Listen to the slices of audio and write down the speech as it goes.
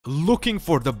Looking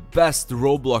for the best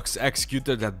Roblox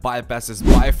executor that bypasses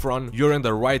Byfron? You're in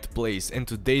the right place. In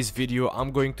today's video,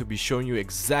 I'm going to be showing you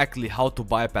exactly how to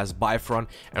bypass Byfron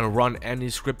and run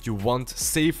any script you want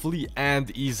safely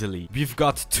and easily. We've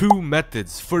got two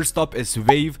methods. First up is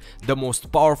Wave, the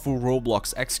most powerful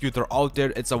Roblox executor out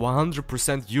there. It's a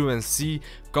 100% UNC,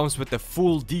 comes with a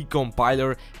full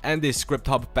decompiler and a script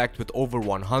hub packed with over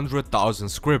 100,000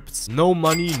 scripts. No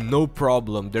money, no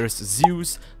problem. There's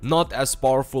Zeus, not as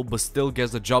powerful but still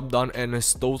gets the job done and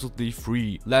is totally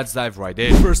free. Let's dive right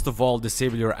in. First of all,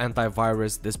 disable your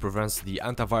antivirus. This prevents the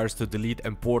antivirus to delete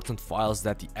important files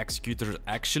that the executor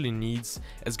actually needs.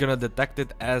 It's gonna detect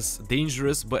it as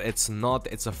dangerous, but it's not.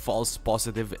 It's a false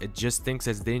positive. It just thinks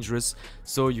it's dangerous,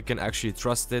 so you can actually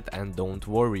trust it and don't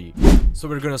worry. So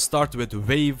we're gonna start with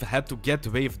Wave. Head to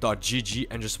getwave.gg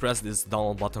and just press this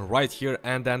download button right here,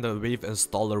 and then the Wave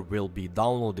installer will be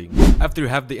downloading. After you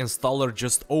have the installer,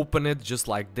 just open it just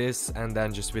like this and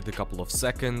then just wait a couple of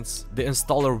seconds. The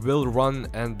installer will run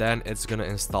and then it's gonna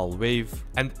install Wave.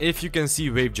 And if you can see,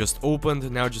 Wave just opened.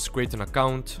 Now just create an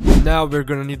account. Now we're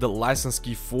gonna need the license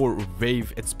key for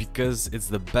Wave. It's because it's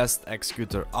the best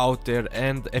executor out there,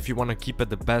 and if you want to keep it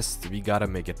the best, we gotta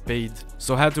make it paid.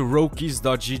 So head to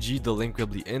rowkeys.gg. the link will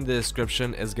be in the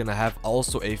description. It's gonna have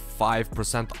also a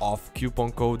 5% off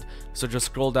coupon code, so just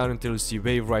scroll down until you see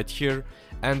Wave right here,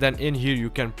 and then in here you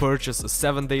can purchase a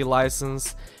 7-day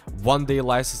license, 1-day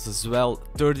license as well,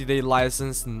 30-day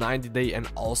license, 90-day, and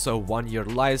also a 1-year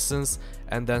license,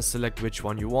 and then select which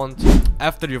one you want.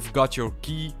 After you've got your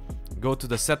key, go to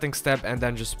the settings tab and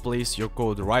then just place your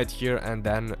code right here, and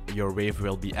then your Wave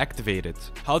will be activated.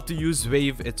 How to use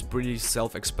Wave? It's pretty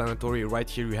self-explanatory. Right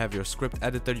here you have your script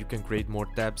editor. You can create more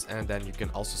tabs and then you can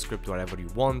also script whatever you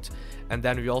want. And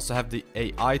then we also have the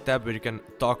AI tab where you can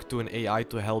talk to an AI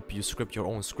to help you script your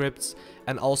own scripts.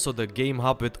 And also the game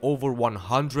hub with over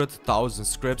 100,000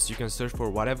 scripts. You can search for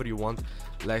whatever you want,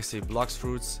 like say blocks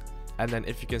fruits. And then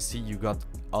if you can see, you got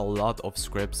a lot of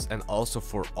scripts, and also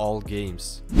for all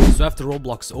games. So after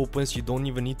Roblox opens, you don't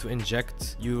even need to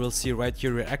inject. You will see right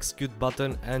here your execute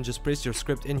button, and just place your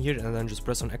script in here and then just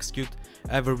press on execute.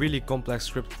 I have a really complex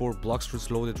script for blocks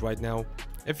fruits loaded right now.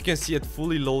 If you can see it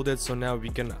fully loaded, so now we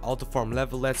can auto farm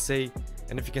level, let's say.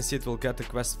 And if you can see, it will get the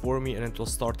quest for me and it will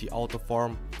start the auto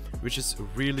farm, which is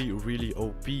really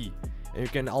OP. And you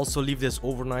can also leave this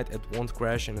overnight, it won't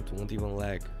crash and it won't even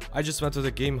lag. I just went to the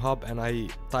game hub and I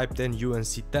typed in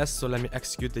UNC test, so let me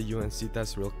execute the UNC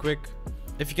test real quick.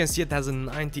 If you can see, it has a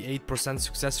 98%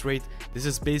 success rate. This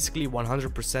is basically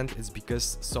 100%. It's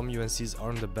because some UNCs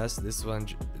aren't the best. This one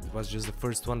was just the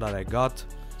first one that I got.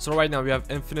 So right now we have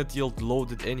infinite yield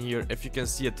loaded in here. If you can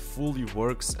see, it fully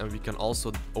works, and we can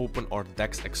also open our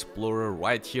Dex Explorer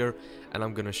right here, and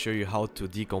I'm gonna show you how to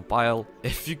decompile.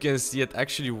 If you can see, it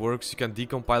actually works. You can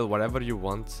decompile whatever you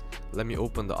want. Let me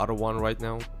open the other one right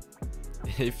now.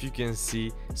 If you can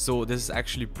see, so this is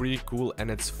actually pretty cool,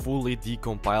 and it's fully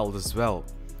decompiled as well.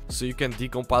 So you can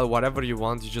decompile whatever you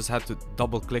want. You just have to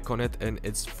double click on it and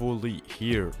it's fully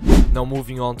here. Now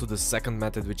moving on to the second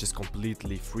method, which is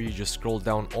completely free. Just scroll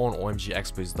down on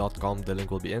omgexploits.com. the link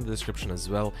will be in the description as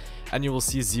well, and you will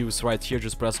see Zeus right here.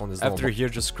 Just press on this. After here,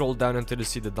 just scroll down until you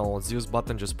see the download Zeus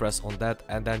button. Just press on that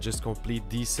and then just complete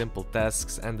these simple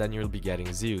tasks, and then you'll be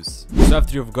getting Zeus. So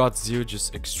after you've got Zeus,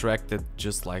 just extract it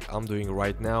just like I'm doing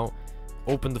right now.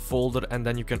 Open the folder and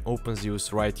then you can open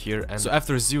Zeus right here. And so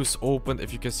after Zeus opened,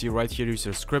 if you can see right here, use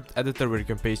your script editor where you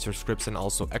can paste your scripts and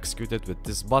also execute it with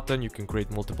this button. You can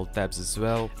create multiple tabs as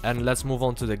well. And let's move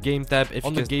on to the game tab.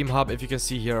 On the game hub, if you can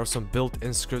see, here are some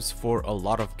built-in scripts for a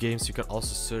lot of games. You can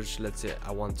also search, let's say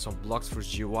I want some blocks for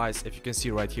GUIs. If you can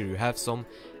see right here, you have some.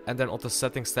 And then on the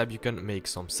settings tab, you can make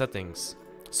some settings.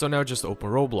 So now just open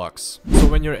Roblox. So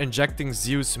when you're injecting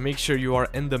Zeus, make sure you are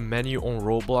in the menu on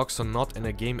Roblox, so not in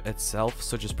a game itself.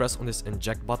 So just press on this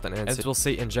inject button and it will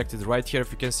say injected right here. If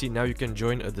you can see, now you can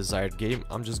join a desired game.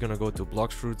 I'm just gonna go to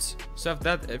blocks fruits. So after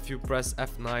that, if you press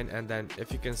F9, and then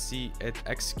if you can see, it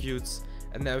executes.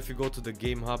 And now if you go to the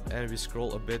game hub and we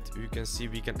scroll a bit, you can see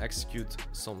we can execute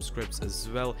some scripts as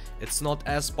well. It's not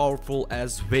as powerful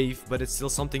as Wave, but it's still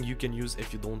something you can use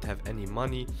if you don't have any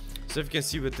money. So if you can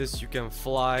see, with this you can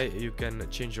fly, you can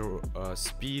change your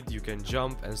speed, you can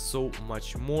jump, and so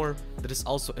much more. There is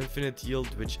also infinite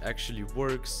yield, which actually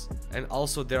works. And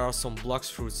also there are some blocks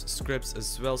fruits scripts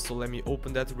as well, so let me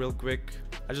open that real quick.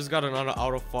 I just got another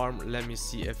auto farm. Let me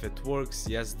see if it works.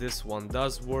 Yes, this one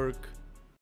does work.